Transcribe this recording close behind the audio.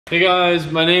Hey guys,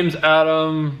 my name's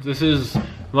Adam. This is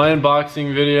my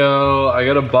unboxing video. I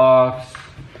got a box.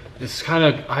 It's kind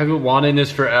of, I've been wanting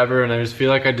this forever and I just feel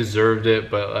like I deserved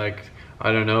it, but like,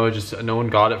 I don't know, just no one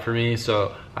got it for me,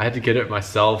 so I had to get it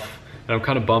myself. And I'm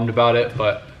kind of bummed about it,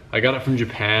 but I got it from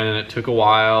Japan and it took a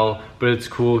while, but it's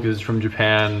cool because it's from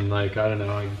Japan. And like, I don't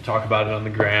know, I talk about it on the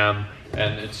gram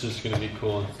and it's just gonna be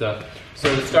cool and stuff.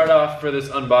 So to start off for this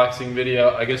unboxing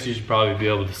video, I guess you should probably be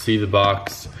able to see the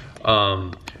box.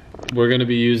 We're gonna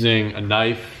be using a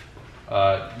knife.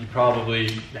 You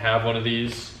probably have one of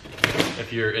these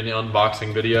if you're in the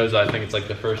unboxing videos. I think it's like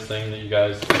the first thing that you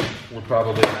guys would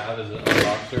probably have as an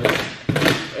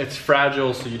unboxer. It's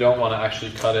fragile, so you don't want to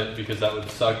actually cut it because that would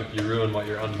suck if you ruin what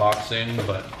you're unboxing,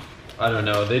 but I don't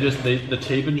know. The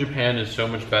tape in Japan is so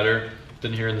much better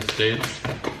than here in the States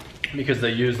because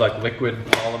they use like liquid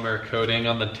polymer coating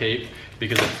on the tape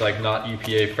because it's like not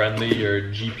EPA friendly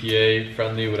or GPA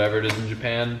friendly, whatever it is in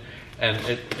Japan. And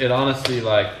it honestly,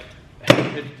 like,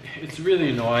 it's really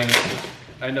annoying.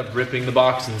 I end up ripping the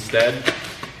box instead.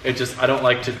 I don't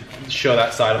like to show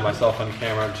that side of myself on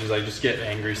camera, which is I just get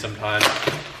angry sometimes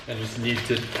and just need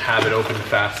to have it open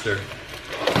faster.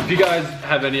 If you guys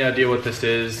have any idea what this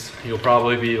is, you'll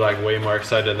probably be like way more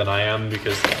excited than I am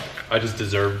because I just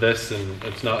deserve this, and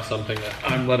it's not something that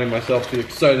I'm letting myself be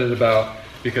excited about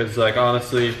because, like,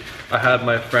 honestly, I had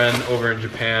my friend over in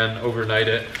Japan overnight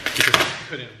it because I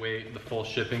couldn't wait the full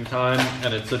shipping time,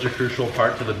 and it's such a crucial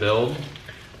part to the build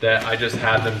that I just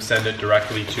had them send it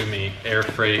directly to me, air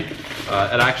freight.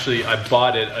 And actually, I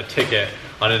bought it a ticket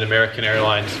on an American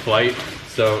Airlines flight,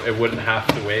 so it wouldn't have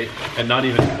to wait, and not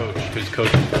even Coach, because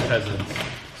Coach is for peasants.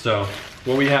 So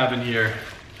what we have in here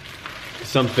is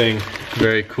something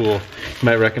very cool. You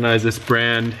might recognize this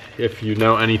brand if you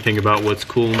know anything about what's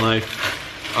cool in life.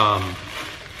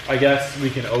 I guess we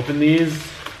can open these.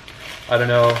 I don't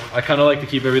know, I kind of like to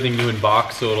keep everything new in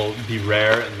box so it'll be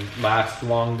rare and last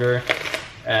longer.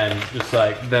 And just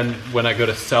like, then when I go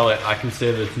to sell it, I can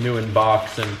say that it's new in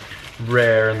box and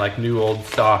rare and like new old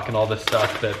stock and all this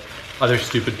stuff that other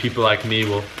stupid people like me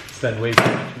will spend way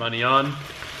too much money on.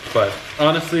 But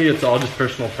honestly, it's all just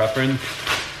personal preference.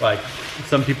 Like,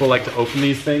 some people like to open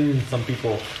these things and some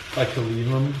people like to leave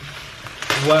them.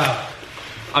 Wow.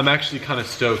 I'm actually kind of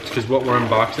stoked because what we're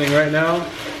unboxing right now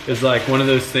is like one of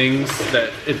those things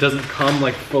that it doesn't come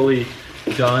like fully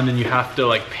done and you have to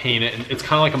like paint it, and it's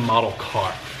kind of like a model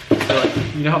car. So like,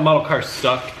 you know how model cars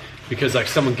suck because like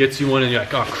someone gets you one and you're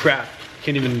like, oh crap,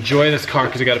 can't even enjoy this car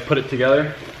because I got to put it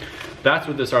together. That's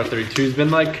what this R32 has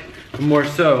been like, but more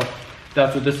so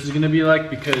that's what this is going to be like,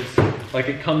 because like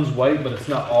it comes white but it's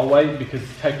not all white because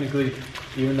technically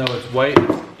even though it's white,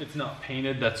 it's not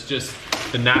painted. That's just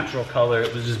the natural color.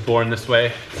 It was just born this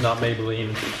way. It's not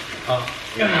Maybelline.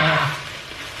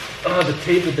 The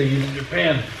tape that they use in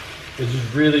Japan is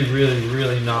just really, really,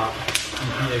 really not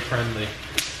EPA friendly.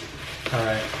 All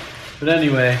right, but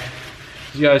anyway,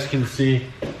 as you guys can see,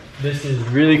 this is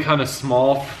really kind of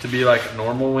small to be like a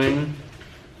normal wing.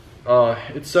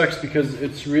 It sucks because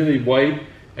it's really white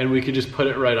and we could just put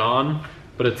it right on,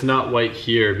 but it's not white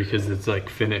here because it's like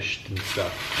finished and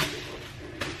stuff.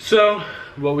 So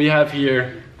what we have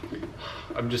here,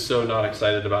 I'm just so not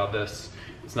excited about this.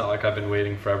 It's not like I've been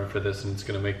waiting forever for this and it's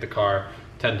gonna make the car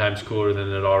 10 times cooler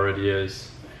than it already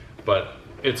is. But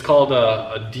it's called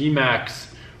a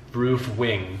D-Max roof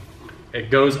wing. It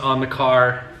goes on the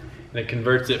car and it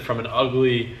converts it from an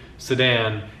ugly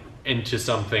sedan into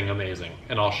something amazing,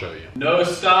 and I'll show you. No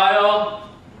style.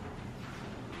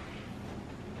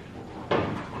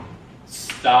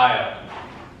 Style.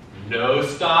 No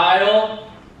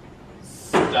style.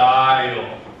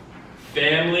 Style.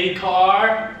 Family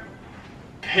car.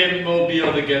 Pimp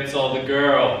mobile that gets all the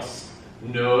girls.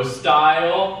 No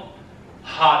style.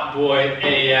 Hot boy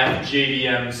AF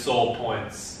JDM soul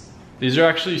points. These are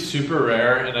actually super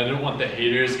rare and I didn't want the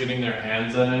haters getting their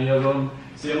hands on any of them.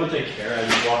 See how much I care? I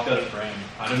just walked out of frame.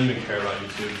 I don't even care about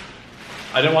YouTube.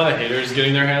 I didn't want the haters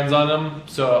getting their hands on them,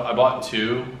 so I bought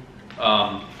two.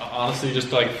 Honestly, just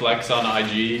to like flex on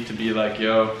IG to be like,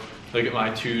 yo, look at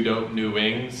my two dope new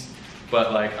wings.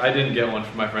 But like, I didn't get one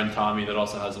for my friend Tommy that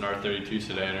also has an R32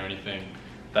 sedan or anything.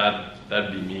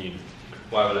 That'd be mean.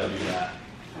 Why would I do that?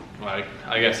 Like,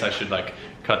 I guess I should like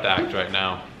cut the act right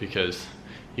now because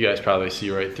you guys probably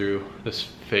see right through this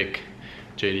fake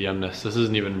JDM-ness. This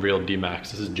isn't even real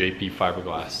D-Max. This is JP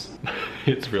fiberglass.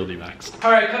 It's real D-Max.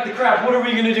 All right, cut the crap. What are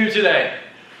we gonna do today?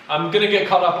 I'm gonna get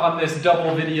caught up on this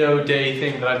double video day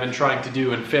thing that I've been trying to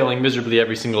do and failing miserably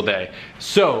every single day.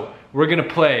 So we're gonna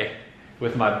play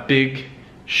with my big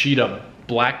sheet of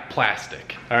black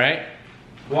plastic, all right?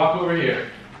 Walk over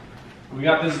here. We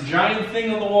got this giant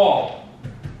thing on the wall.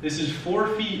 This is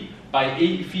 4 feet by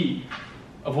 8 feet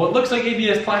of what looks like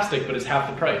ABS plastic, but it's half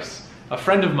the price. A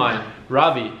friend of mine,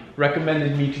 Ravi,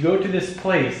 recommended me to go to this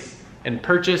place and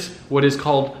purchase what is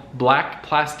called black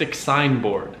plastic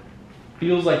signboard.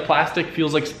 Feels like plastic,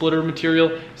 feels like splitter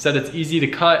material, said it's easy to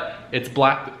cut, it's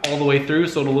black all the way through,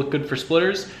 so it'll look good for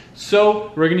splitters.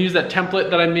 So we're gonna use that template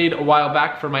that I made a while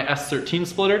back for my S13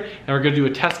 splitter, and we're gonna do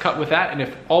a test cut with that, and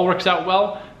if all works out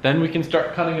well, then we can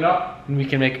start cutting it up and we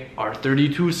can make our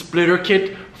 32 splitter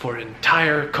kit for an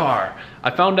entire car. I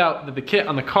found out that the kit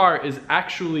on the car is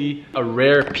actually a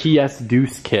rare PS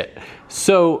Deuce kit.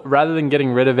 So rather than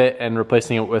getting rid of it and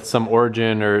replacing it with some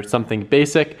Origin or something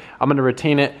basic, I'm gonna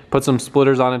retain it, put some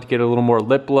splitters on it to get a little more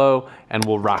lip blow, and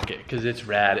we'll rock it because it's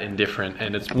rad and different,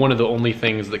 and it's one of the only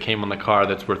things that came on the car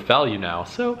that's worth value now.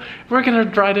 So we're gonna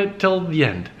ride it till the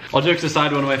end. All jokes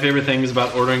aside, one of my favorite things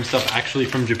about ordering stuff actually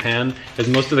from Japan is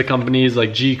most of the companies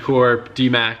like G Corp,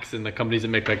 D-Max, and the companies that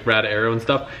make like Rad Aero and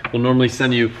stuff will normally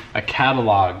send you a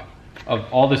catalog of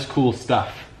all this cool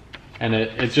stuff. And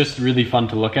it's just really fun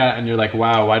to look at, and you're like,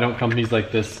 wow, why don't companies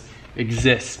like this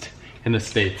exist in the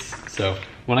States? So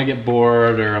when I get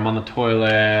bored, or I'm on the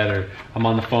toilet, or I'm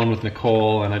on the phone with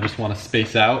Nicole and I just want to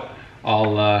space out,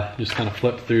 I'll just kind of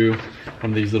flip through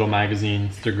one of these little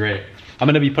magazines. They're great. I'm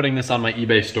gonna be putting this on my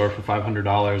eBay store for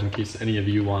 $500 in case any of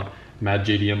you want mad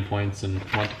JDM points and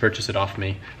want to purchase it off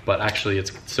me. But actually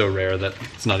it's so rare that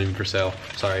it's not even for sale,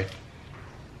 sorry.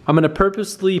 I'm gonna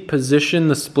purposely position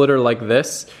the splitter like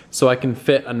this so I can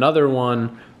fit another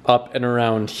one up and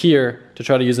around here to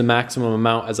try to use the maximum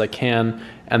amount as I can,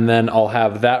 and then I'll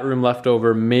have that room left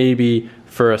over maybe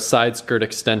for a side skirt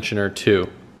extension or two.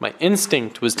 My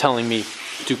instinct was telling me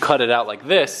to cut it out like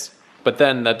this, but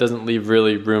then that doesn't leave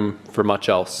really room for much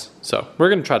else. So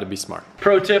we're gonna try to be smart.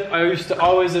 Pro tip, I used to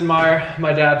always admire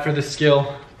my dad for this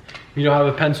skill. You don't have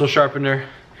a pencil sharpener,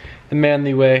 the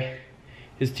manly way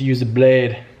is to use a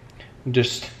blade and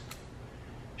just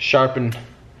sharpen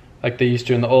like they used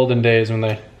to in the olden days when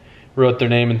they wrote their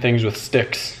name in things with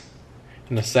sticks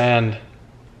in the sand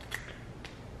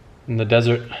in the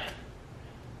desert.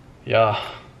 Yeah.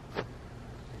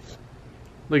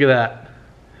 Look at that.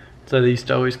 So they used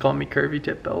to always call me Curvy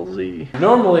Tip LZ.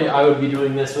 Normally I would be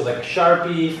doing this with like a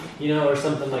Sharpie, you know, or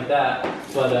something like that.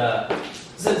 But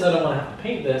since I don't want to have to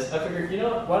paint this, I figured, you know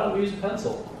what, why don't we use a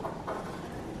pencil?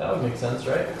 That would make sense,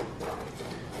 right?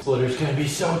 Splitter's gonna be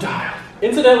so dialed.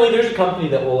 Incidentally, there's a company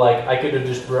that will like, I could have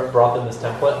just brought them this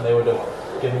template and they would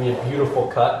have given me a beautiful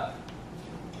cut.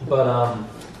 But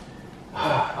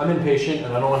I'm impatient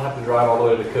and I don't want to have to drive all the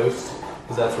way to the coast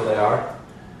because that's where they are.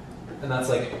 And that's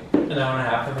like an hour and a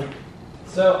half for me.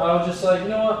 So I was just like, you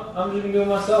know what, I'm just gonna do it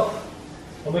myself.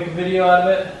 I'll make a video out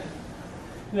of it.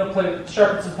 You know,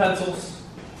 sharpen some pencils,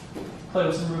 play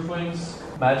with some roof wings.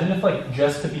 Imagine if like,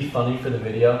 just to be funny for the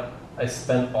video, I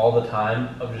spent all the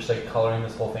time of just like coloring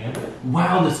this whole thing in.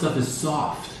 Wow, this stuff is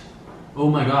soft. Oh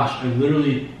my gosh, I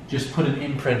literally just put an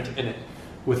imprint in it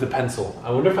with a pencil. I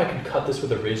wonder if I could cut this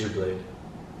with a razor blade.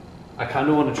 I kind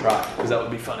of want to try, because that would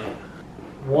be funny.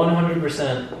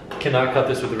 100% cannot cut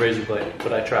this with a razor blade,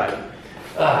 but I tried.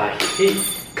 I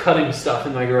hate cutting stuff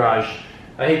in my garage.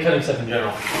 I hate cutting stuff in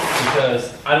general,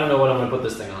 because I don't know what I'm going to put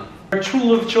this thing on. Our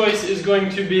tool of choice is going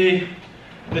to be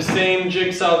the same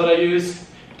jigsaw that I use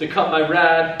to cut my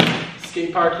rad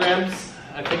skate park ramps.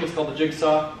 I think it's called the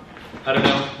jigsaw. I don't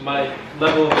know. My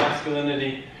level of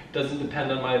masculinity doesn't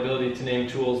depend on my ability to name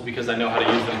tools because I know how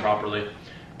to use them properly.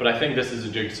 But I think this is a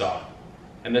jigsaw,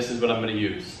 and this is what I'm going to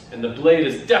use. And the blade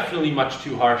is definitely much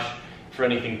too harsh for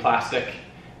anything plastic,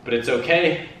 but it's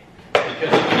okay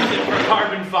because I use it for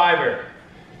carbon fiber.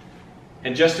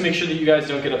 And just to make sure that you guys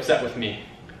don't get upset with me,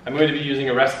 I'm going to be using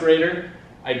a respirator.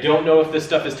 I don't know if this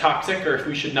stuff is toxic or if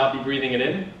we should not be breathing it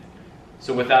in.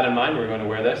 So with that in mind, we're going to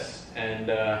wear this and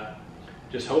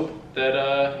just hope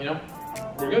that, you know,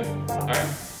 we're good. All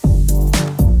right.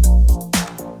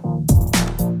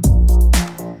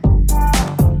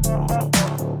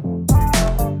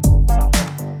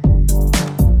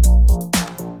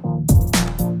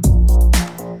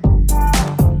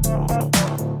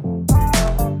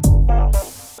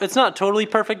 It's not totally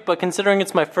perfect, but considering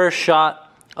it's my first shot,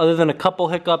 other than a couple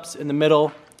hiccups in the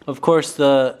middle, of course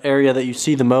the area that you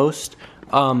see the most,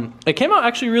 it came out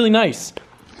actually really nice.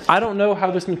 I don't know how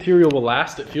this material will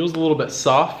last. It feels a little bit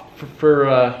soft for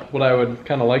what I would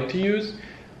kind of like to use,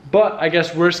 but I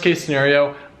guess worst case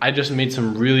scenario, I just made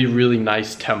some really, really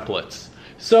nice templates.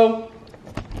 So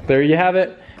there you have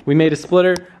it. We made a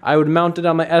splitter. I would mount it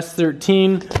on my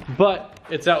S13, but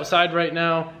it's outside right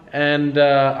now, and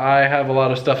I have a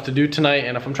lot of stuff to do tonight,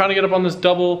 and if I'm trying to get up on this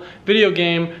double video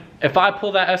game, if I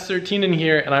pull that S13 in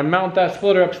here and I mount that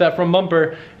splitter up to that front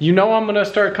bumper, you know I'm gonna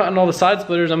start cutting all the side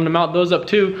splitters. I'm gonna mount those up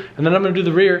too, and then I'm gonna do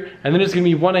the rear, and then it's gonna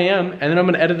be 1 a.m., and then I'm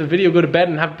gonna edit the video, go to bed,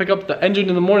 and have to pick up the engine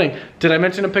in the morning. Did I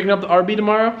mention I'm picking up the RB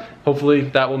tomorrow? Hopefully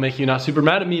that will make you not super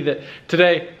mad at me that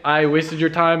today I wasted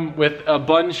your time with a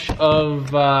bunch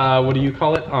of, what do you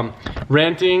call it?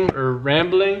 Ranting or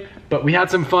rambling, but we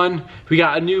had some fun. We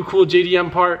got a new cool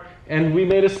JDM part, and we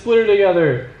made a splitter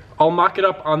together. I'll mock it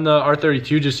up on the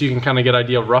R32 just so you can kind of get an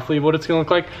idea of roughly what it's gonna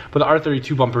look like, but the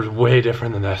R32 bumper is way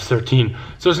different than the S13,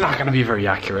 so it's not gonna be very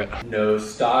accurate. No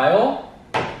style.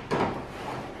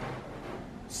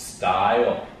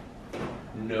 Style.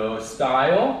 No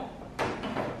style.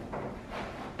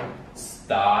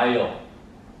 Style.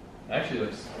 Actually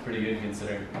looks pretty good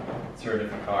considering it's for a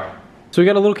different car. So we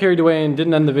got a little carried away and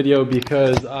didn't end the video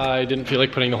because I didn't feel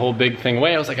like putting the whole big thing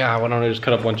away. I was like, why don't I just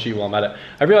cut up one sheet while I'm at it?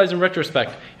 I realized in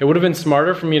retrospect, it would have been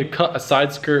smarter for me to cut a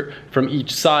side skirt from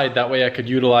each side. That way I could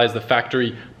utilize the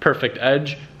factory perfect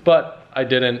edge, but I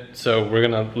didn't, so we're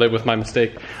gonna live with my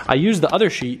mistake. I used the other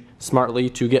sheet smartly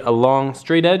to get a long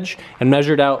straight edge and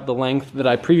measured out the length that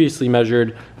I previously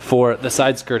measured for the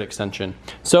side skirt extension.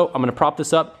 So I'm gonna prop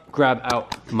this up, grab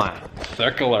out my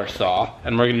circular saw,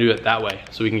 and we're gonna do it that way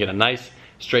so we can get a nice,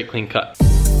 straight, clean cut.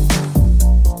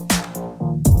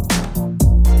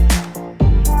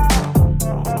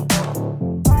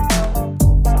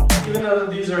 Even though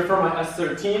these are for my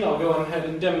S13, I'll go ahead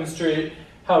and demonstrate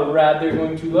how rad they're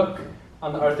going to look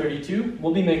on the R32.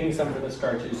 We'll be making some for this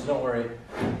car too, so don't worry.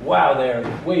 Wow, they're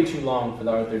way too long for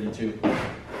the R32,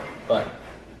 but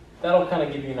that'll kind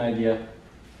of give you an idea.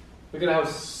 Look at how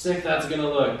sick that's gonna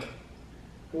look.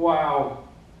 Wow.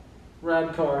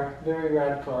 Rad car, very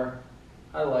rad car.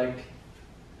 I like.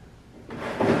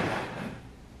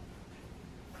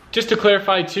 Just to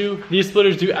clarify too, these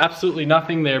splitters do absolutely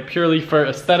nothing. They're purely for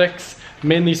aesthetics,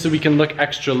 mainly so we can look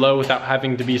extra low without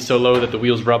having to be so low that the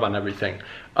wheels rub on everything.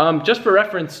 Just for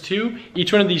reference too,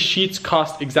 each one of these sheets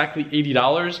cost exactly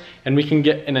 $80, and we can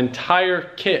get an entire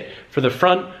kit for the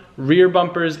front, rear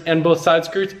bumpers, and both side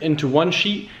skirts into one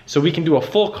sheet, so we can do a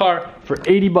full car for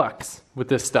 80 bucks with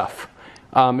this stuff.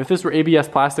 If this were ABS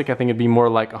plastic, I think it'd be more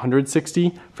like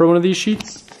 160 for one of these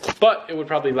sheets, but it would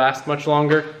probably last much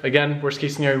longer. Again, worst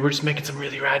case scenario, we're just making some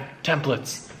really rad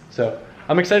templates. So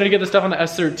I'm excited to get this stuff on the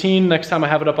S13. Next time I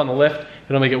have it up on the lift,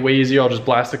 it'll make it way easier. I'll just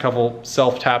blast a couple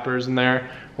self tappers in there,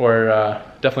 or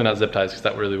definitely not zip ties because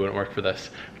that really wouldn't work for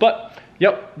this. But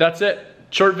yep, that's it.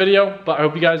 Short video, but I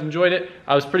hope you guys enjoyed it.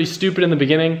 I was pretty stupid in the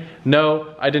beginning.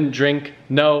 No, I didn't drink.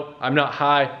 No, I'm not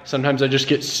high. Sometimes I just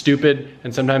get stupid,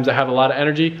 and sometimes I have a lot of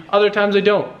energy. Other times I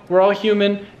don't. We're all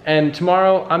human, and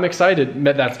tomorrow I'm excited.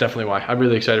 That's definitely why. I'm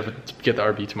really excited to get the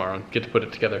RB tomorrow and get to put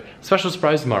it together. Special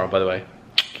surprise tomorrow, by the way.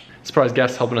 Surprise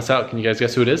guest helping us out. Can you guys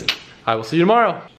guess who it is? I will see you tomorrow.